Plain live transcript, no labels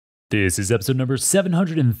This is episode number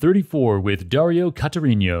 734 with Dario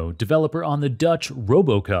Catarrinho, developer on the Dutch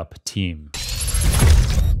RoboCup team.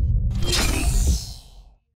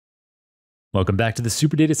 Welcome back to the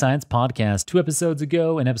Super Data Science Podcast. 2 episodes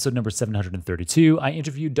ago, in episode number 732, I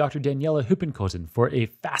interviewed Dr. Danielle Huppenkotten for a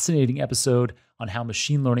fascinating episode on how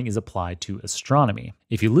machine learning is applied to astronomy.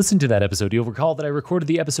 If you listened to that episode, you'll recall that I recorded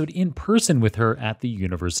the episode in person with her at the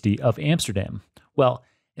University of Amsterdam. Well,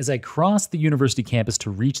 as I crossed the university campus to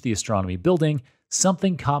reach the astronomy building,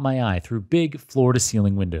 something caught my eye through big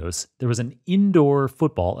floor-to-ceiling windows. There was an indoor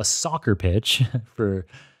football, a soccer pitch for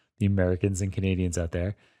the Americans and Canadians out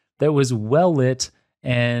there, that was well lit,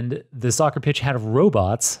 and the soccer pitch had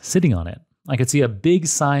robots sitting on it. I could see a big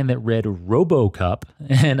sign that read RoboCup,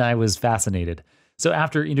 and I was fascinated. So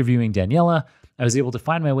after interviewing Daniela, I was able to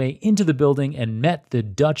find my way into the building and met the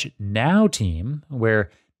Dutch Nao Team, where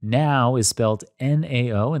Nao is spelled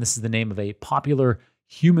N-A-O, and this is the name of a popular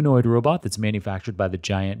humanoid robot that's manufactured by the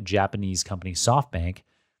giant Japanese company SoftBank.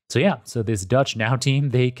 So this Dutch Nao Team,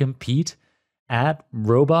 they compete at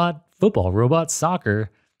robot football, robot soccer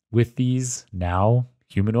with these Nao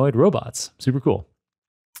humanoid robots. Super cool.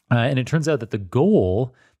 And it turns out that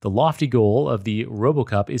the lofty goal of the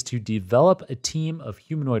RoboCup is to develop a team of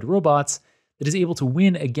humanoid robots that is able to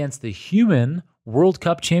win against the human World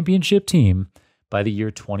Cup championship team by the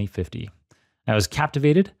year 2050. I was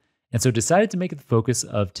captivated, and so decided to make it the focus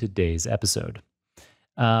of today's episode.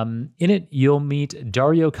 In it, you'll meet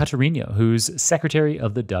Dario Catarrinho, who's secretary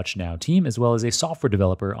of the Dutch Nao Team, as well as a software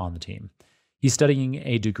developer on the team. He's studying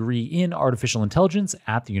a degree in artificial intelligence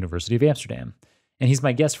at the University of Amsterdam. And he's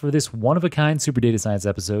my guest for this one-of-a-kind Super Data Science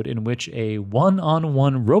episode in which a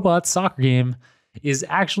one-on-one robot soccer game is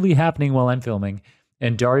actually happening while I'm filming,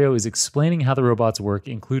 and Dario is explaining how the robots work,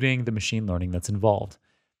 including the machine learning that's involved.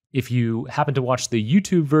 If you happen to watch the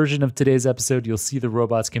YouTube version of today's episode, you'll see the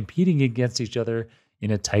robots competing against each other in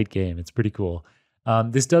a tight game. It's pretty cool.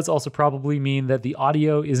 This does also probably mean that the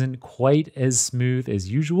audio isn't quite as smooth as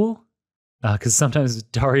usual, because sometimes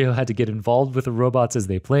Dario had to get involved with the robots as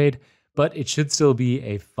they played, but it should still be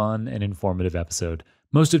a fun and informative episode.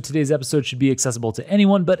 Most of today's episode should be accessible to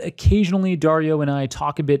anyone, but occasionally Dario and I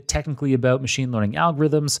talk a bit technically about machine learning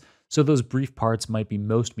algorithms, so those brief parts might be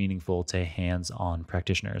most meaningful to hands-on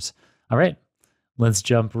practitioners. All right, let's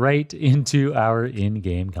jump right into our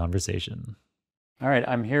in-game conversation. All right,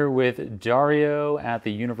 I'm here with Dario at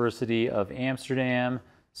the University of Amsterdam.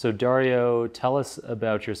 So Dario, tell us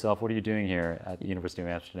about yourself. What are you doing here at the University of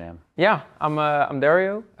Amsterdam? Yeah, I'm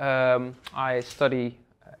Dario. I study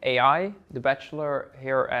AI, the bachelor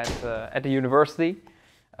here at the university,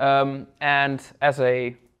 and as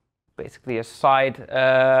basically a side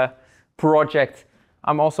project,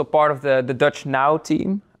 I'm also part of the Dutch Nao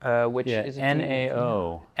Team, which is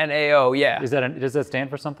NAO. NAO, yeah. Does that stand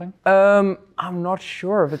for something? I'm not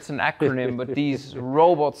sure if it's an acronym, but these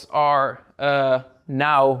robots are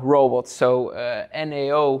Nao robots, so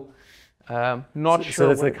NAO. Not sure. So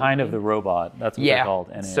that's the kind of the robot. That's what they're called.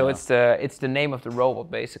 NAO. So it's the name of the robot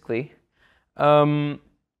basically. And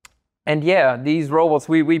yeah, these robots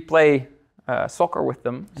we play soccer with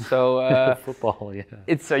them. So football, yeah.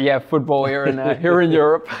 It's football here in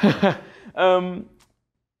Europe.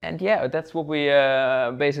 And yeah, that's what we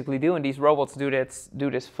basically do. And these robots do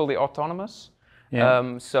this fully autonomous.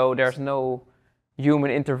 Yeah. So there's no human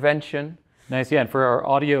intervention. Nice, yeah. And for our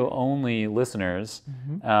audio-only listeners,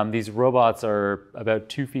 these robots are about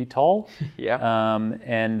 2 feet tall. Yeah.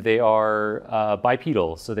 And they are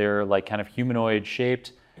bipedal, so they're like kind of humanoid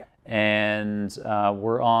shaped. Yeah. And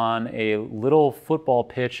we're on a little football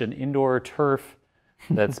pitch, an indoor turf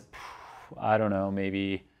that's, I don't know,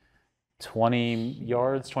 maybe 20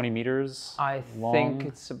 yards, 20 meters long. I think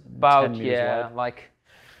it's about,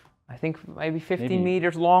 I think maybe 15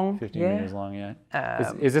 meters long. 15 meters long,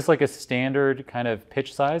 yeah. Is this like a standard kind of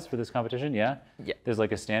pitch size for this competition? Yeah? Yeah. There's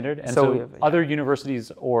like a standard? And so other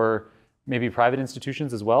universities or maybe private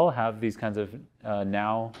institutions as well have these kinds of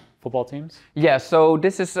Nao football teams? Yeah, so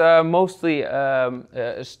this is mostly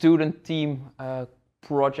a student team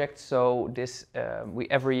project. So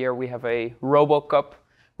every year we have a RoboCup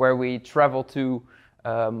where we travel to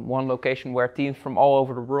one location where teams from all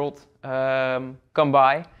over the world come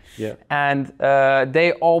by. Yeah. And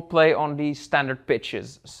they all play on these standard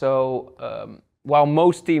pitches. So while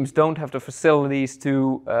most teams don't have the facilities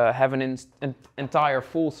to have an entire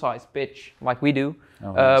full-size pitch like we do,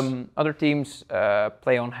 nice. Other teams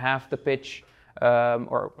play on half the pitch,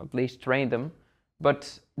 or at least train them.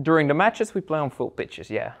 But during the matches, we play on full pitches,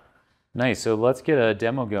 yeah. Nice. So let's get a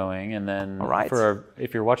demo going, and then right.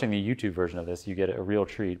 If you're watching the YouTube version of this, you get a real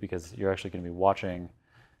treat because you're actually going to be watching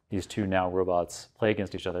these two now robots play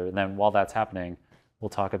against each other. And then while that's happening, we'll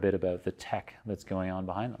talk a bit about the tech that's going on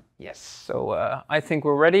behind them. Yes, so I think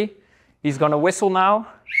we're ready. He's gonna whistle now.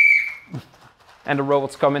 And the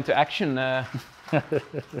robots come into action.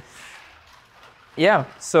 Yeah,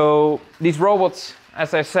 so these robots,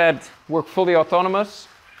 as I said, work fully autonomous.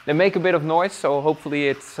 They make a bit of noise, so hopefully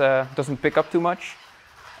it doesn't pick up too much.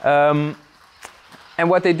 And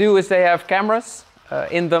what they do is they have cameras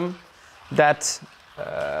in them that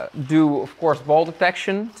do, of course, ball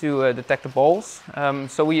detection to detect the balls.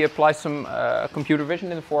 So we apply some computer vision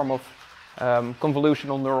in the form of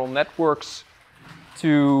convolutional neural networks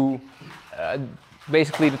to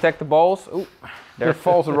basically detect the balls. Ooh, there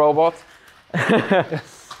falls a robot.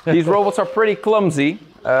 These robots are pretty clumsy,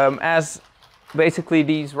 as basically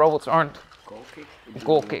these robots aren't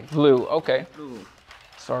goal kick blue. Okay.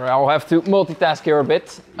 Sorry, I'll have to multitask here a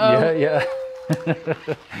bit. Yeah. So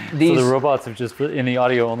the robots have just, in the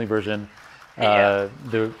audio-only version, for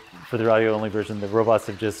the audio-only version, the robots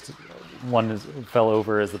have just, fell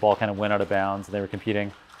over as the ball kind of went out of bounds and they were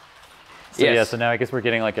competing. So yes. Yeah, so now I guess we're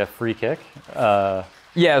getting like a free kick.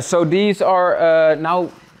 Yeah, so these are now,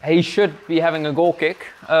 he should be having a goal kick.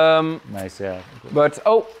 Nice, yeah. But,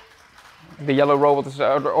 the yellow robot is,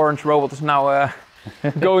 the orange robot is now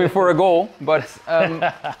going for a goal. But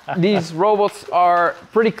these robots are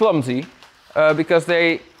pretty clumsy because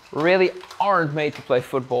they really aren't made to play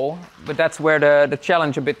football. But that's where the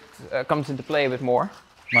challenge a bit comes into play a bit more.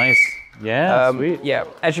 Nice, yeah, sweet. Yeah,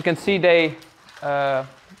 as you can see, they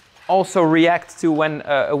also react to when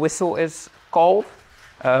a whistle is called.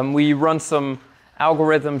 We run some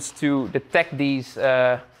algorithms to detect these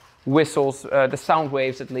whistles, the sound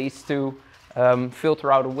waves at least, to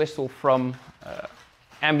filter out a whistle from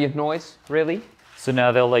ambient noise, really. So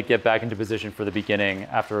now they'll like get back into position for the beginning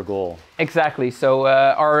after a goal. Exactly. So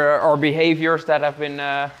our behaviors that have been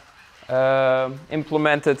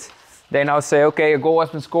implemented, they now say, okay, a goal has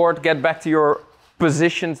been scored, get back to your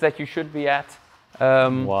positions that you should be at.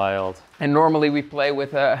 Wild. And normally we play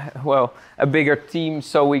with a bigger team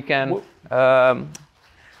so we can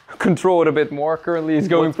control it a bit more. Currently it's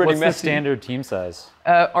going pretty messy. What's the standard team size?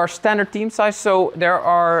 Our standard team size, so there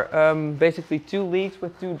are basically 2 leagues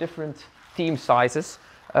with 2 different team sizes.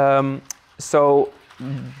 So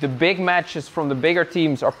the big matches from the bigger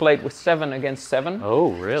teams are played with 7 against 7.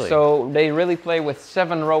 Oh, really? So they really play with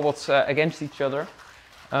 7 robots against each other.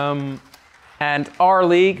 And our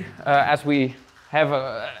league, as we have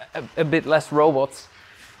a bit less robots,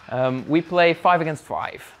 we play 5 against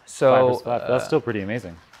 5. So 5 versus 5. That's still pretty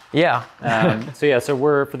amazing. Yeah. So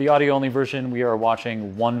we're, for the audio only version, we are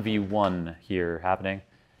watching 1v1 here happening.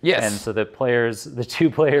 Yes. And so the 2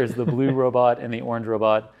 players, the blue robot and the orange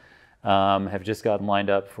robot, have just gotten lined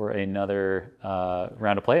up for another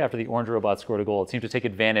round of play after the orange robot scored a goal. It seemed to take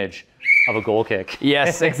advantage of a goal kick.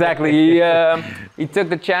 Yes, exactly. He took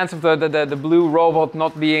the chance of the blue robot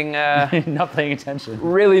not being not paying attention,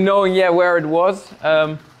 really knowing where it was.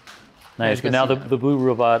 Nice. But now the blue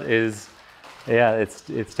robot is,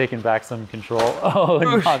 it's taken back some control.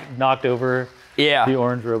 Oh, knocked over the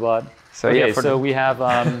orange robot. So so we have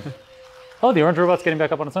the orange robot's getting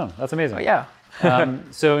back up on its own. That's amazing. Oh, yeah.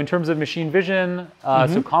 So in terms of machine vision,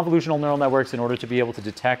 so convolutional neural networks, in order to be able to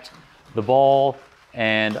detect the ball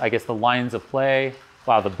and I guess the lines of play.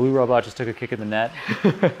 Wow, the blue robot just took a kick in the net.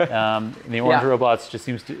 And the orange robots just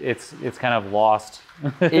seems to, it's kind of lost.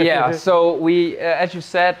 Yeah, so we, as you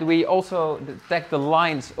said, we also detect the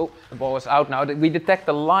lines. Oh, the ball is out now. We detect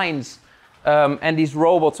the lines, and these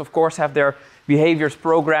robots, of course, have their behaviors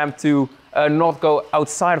programmed to not go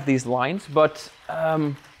outside of these lines. But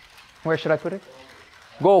where should I put it?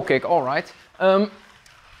 Goal kick, all right.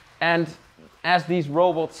 And as these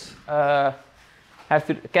robots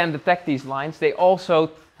can detect these lines, they also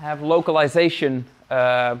have localization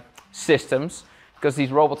systems, because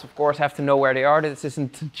these robots, of course, have to know where they are. This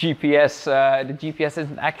isn't GPS. The GPS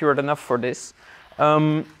isn't accurate enough for this.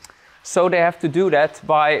 So they have to do that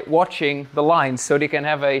by watching the lines. So they can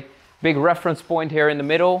have a big reference point here in the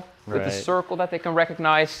middle with the circle that they can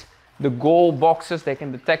recognize. The goal boxes, they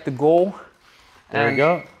can detect the goal. There we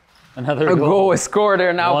go. Another goal. A goal is scored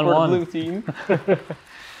there now 1-1. for the blue team.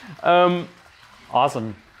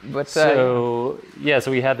 Awesome. But so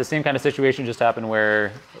we had the same kind of situation just happen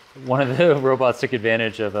where one of the robots took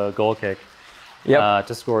advantage of a goal kick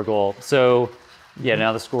to score a goal. So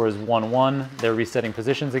now the score is 1-1. They're resetting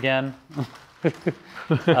positions again.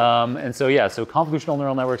 And so convolutional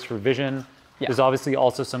neural networks for vision. There's obviously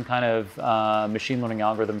also some kind of machine learning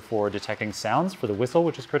algorithm for detecting sounds for the whistle,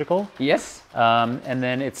 which is critical. Yes. And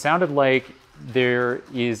then it sounded like there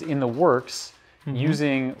is in the works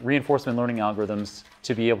using reinforcement learning algorithms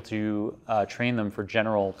to be able to train them for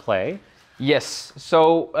general play. Yes.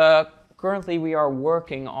 So currently we are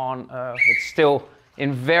working on, it's still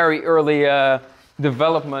in very early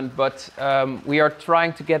development, but we are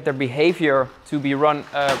trying to get their behavior to be run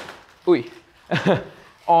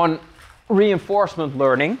on reinforcement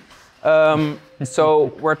learning.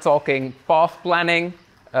 So we're talking path planning,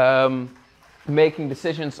 making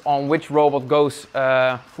decisions on which robot goes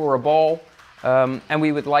for a ball, and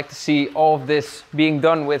we would like to see all of this being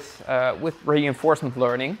done with reinforcement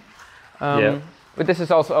learning. But this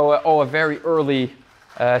is also all a very early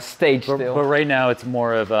stage still. But right now it's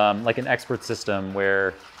more of like an expert system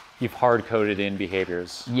where you've hard-coded in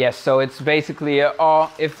behaviors. Yes, so it's basically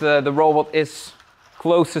if the robot is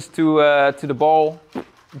closest to the ball,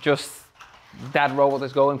 just that robot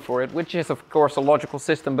is going for it, which is of course a logical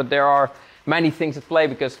system, but there are many things at play,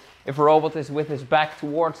 because if a robot is with his back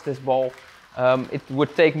towards this ball, it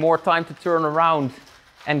would take more time to turn around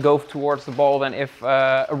and go towards the ball than if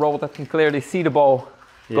a robot that can clearly see the ball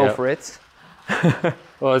go for it.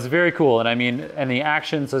 Well, it's very cool. And I mean, and the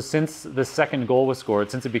action, so since the second goal was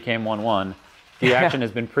scored, since it became 1-1, the action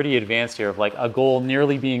has been pretty advanced here of like a goal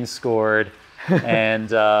nearly being scored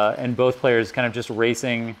and both players kind of just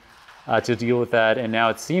racing to deal with that. And now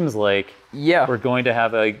it seems like we're going to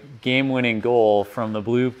have a game-winning goal from the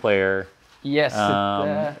blue player. Yes.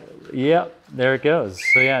 Yep, there it goes.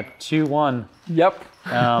 So yeah, 2-1. Yep.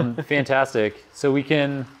 Fantastic. So we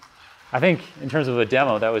can, I think in terms of a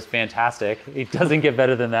demo, that was fantastic. It doesn't get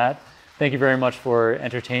better than that. Thank you very much for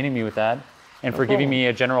entertaining me with that and for giving me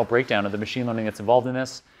a general breakdown of the machine learning that's involved in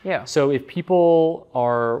this. Yeah. So if people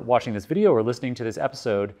are watching this video or listening to this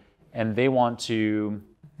episode and they want to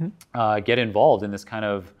get involved in this kind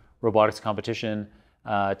of robotics competition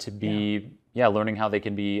to be learning how they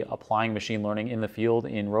can be applying machine learning in the field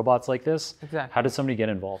in robots like this, how does somebody get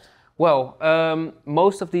involved? Well,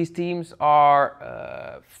 most of these teams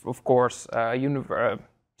are, of course,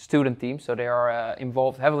 student teams, so they are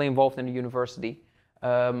heavily involved in the university.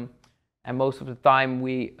 And most of the time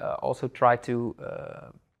we also try to,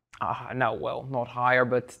 not hire,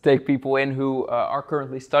 but take people in who are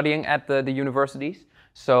currently studying at the universities.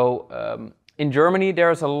 So in Germany, there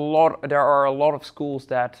are a lot of schools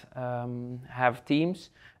that have teams,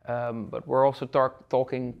 but we're also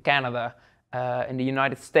talking Canada, in the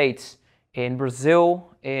United States, in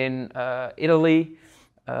Brazil, in Italy,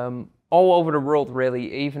 all over the world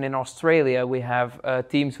really. Even in Australia, we have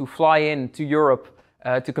teams who fly in to Europe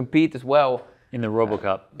to compete as well. In the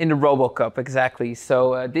RoboCup. In the RoboCup, exactly.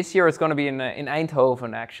 So this year it's going to be in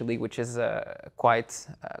Eindhoven actually, which is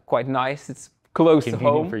quite nice. It's close to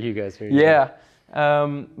home for you guys.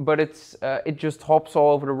 But it just hops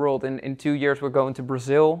all over the world. In 2 years we're going to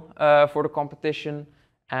Brazil for the competition.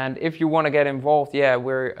 And if you want to get involved,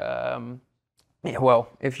 we're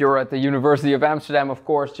if you're at the University of Amsterdam, of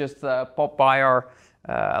course, just pop by our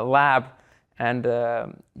lab and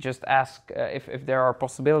just ask if there are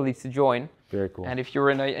possibilities to join. Very cool. And if you're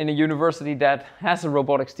in a university that has a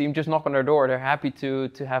robotics team, just knock on their door. They're happy to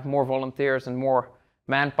have more volunteers and more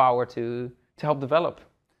manpower to help develop.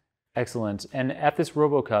 Excellent. And at this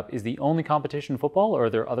RoboCup, is the only competition football, or are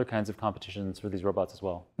there other kinds of competitions for these robots as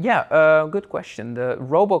well? Yeah, good question. The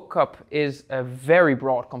RoboCup is a very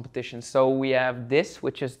broad competition. So we have this,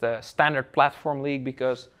 which is the standard platform league,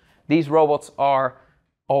 because these robots are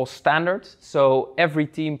all standard. So every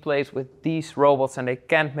team plays with these robots and they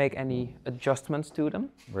can't make any adjustments to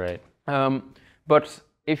them. Right. But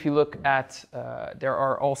if you look at, there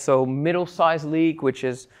are also middle-sized league, which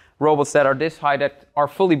is robots that are this high that are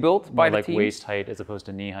fully built by the team. Like waist height as opposed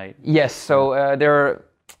to knee height. Yes, so they're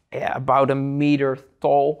about a meter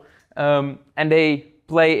tall, and they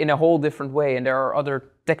play in a whole different way, and there are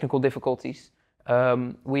other technical difficulties.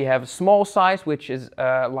 We have a small size, which is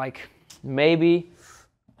like maybe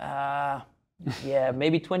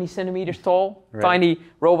 20 centimeters tall. Right. Tiny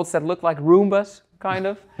robots that look like Roombas, kind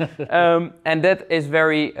of, and that is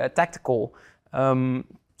very tactical.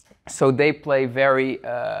 So they play very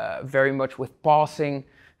much with passing,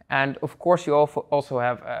 and of course you also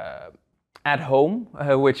have at home,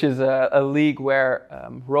 which is a league where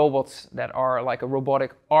robots that are like a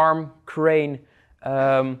robotic arm crane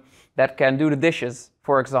that can do the dishes,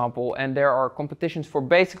 for example. And there are competitions for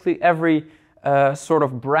basically every sort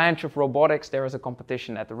of branch of robotics. There is a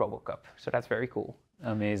competition at the RoboCup, so that's very cool.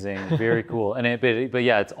 Amazing, very cool. And but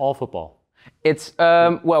yeah, it's all football. It's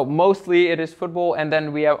mostly it is football, and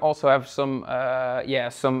then we also have some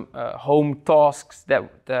home tasks that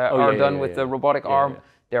are done with the robotic arm.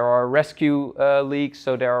 There are rescue leagues,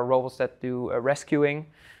 so there are robots that do rescuing,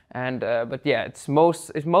 And but yeah, it's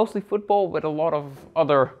mostly football with a lot of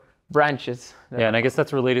other branches. Yeah, and I guess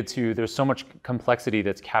that's related to, there's so much complexity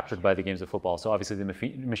that's captured by the games of football. So obviously the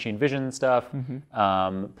machine vision stuff,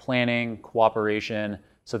 planning, cooperation.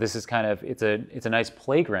 So this is kind of, it's a nice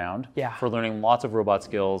playground for learning lots of robot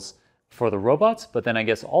skills for the robots, but then I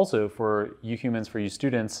guess also for you humans, for you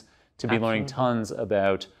students, to be learning tons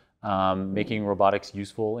about making robotics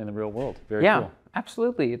useful in the real world. Very cool.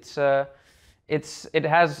 Absolutely.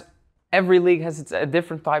 Every league has its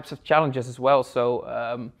different types of challenges as well.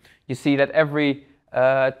 So you see that every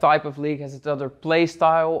type of league has its other play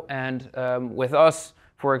style, and with us,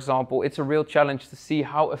 for example, it's a real challenge to see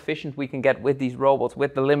how efficient we can get with these robots,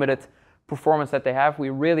 with the limited performance that they have. We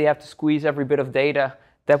really have to squeeze every bit of data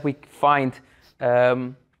that we find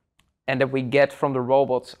and that we get from the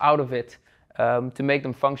robots out of it to make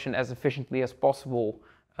them function as efficiently as possible.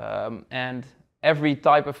 And every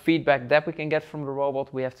type of feedback that we can get from the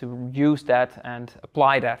robot, we have to use that and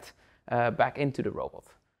apply that back into the robot.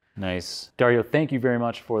 Nice. Dario, thank you very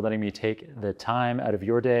much for letting me take the time out of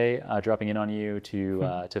your day, dropping in on you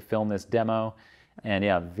to film this demo. And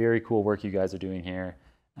yeah, very cool work you guys are doing here.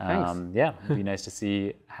 Yeah, it'd be nice to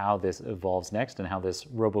see how this evolves next and how this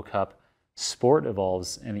RoboCup sport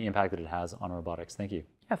evolves and the impact that it has on robotics. Thank you.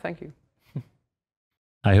 Yeah, thank you.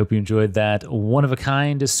 I hope you enjoyed that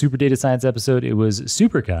one-of-a-kind Super Data Science episode. It was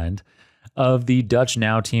super kind of the Dutch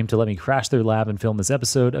Nao team to let me crash their lab and film this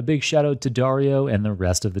episode. A big shout out to Dario and the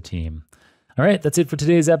rest of the team. All right, that's it for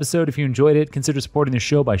today's episode. If you enjoyed it, consider supporting the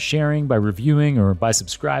show by sharing, by reviewing, or by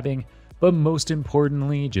subscribing. But most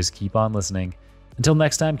importantly, just keep on listening. Until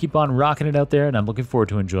next time, keep on rocking it out there, and I'm looking forward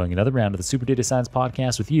to enjoying another round of the Super Data Science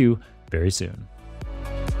podcast with you very soon.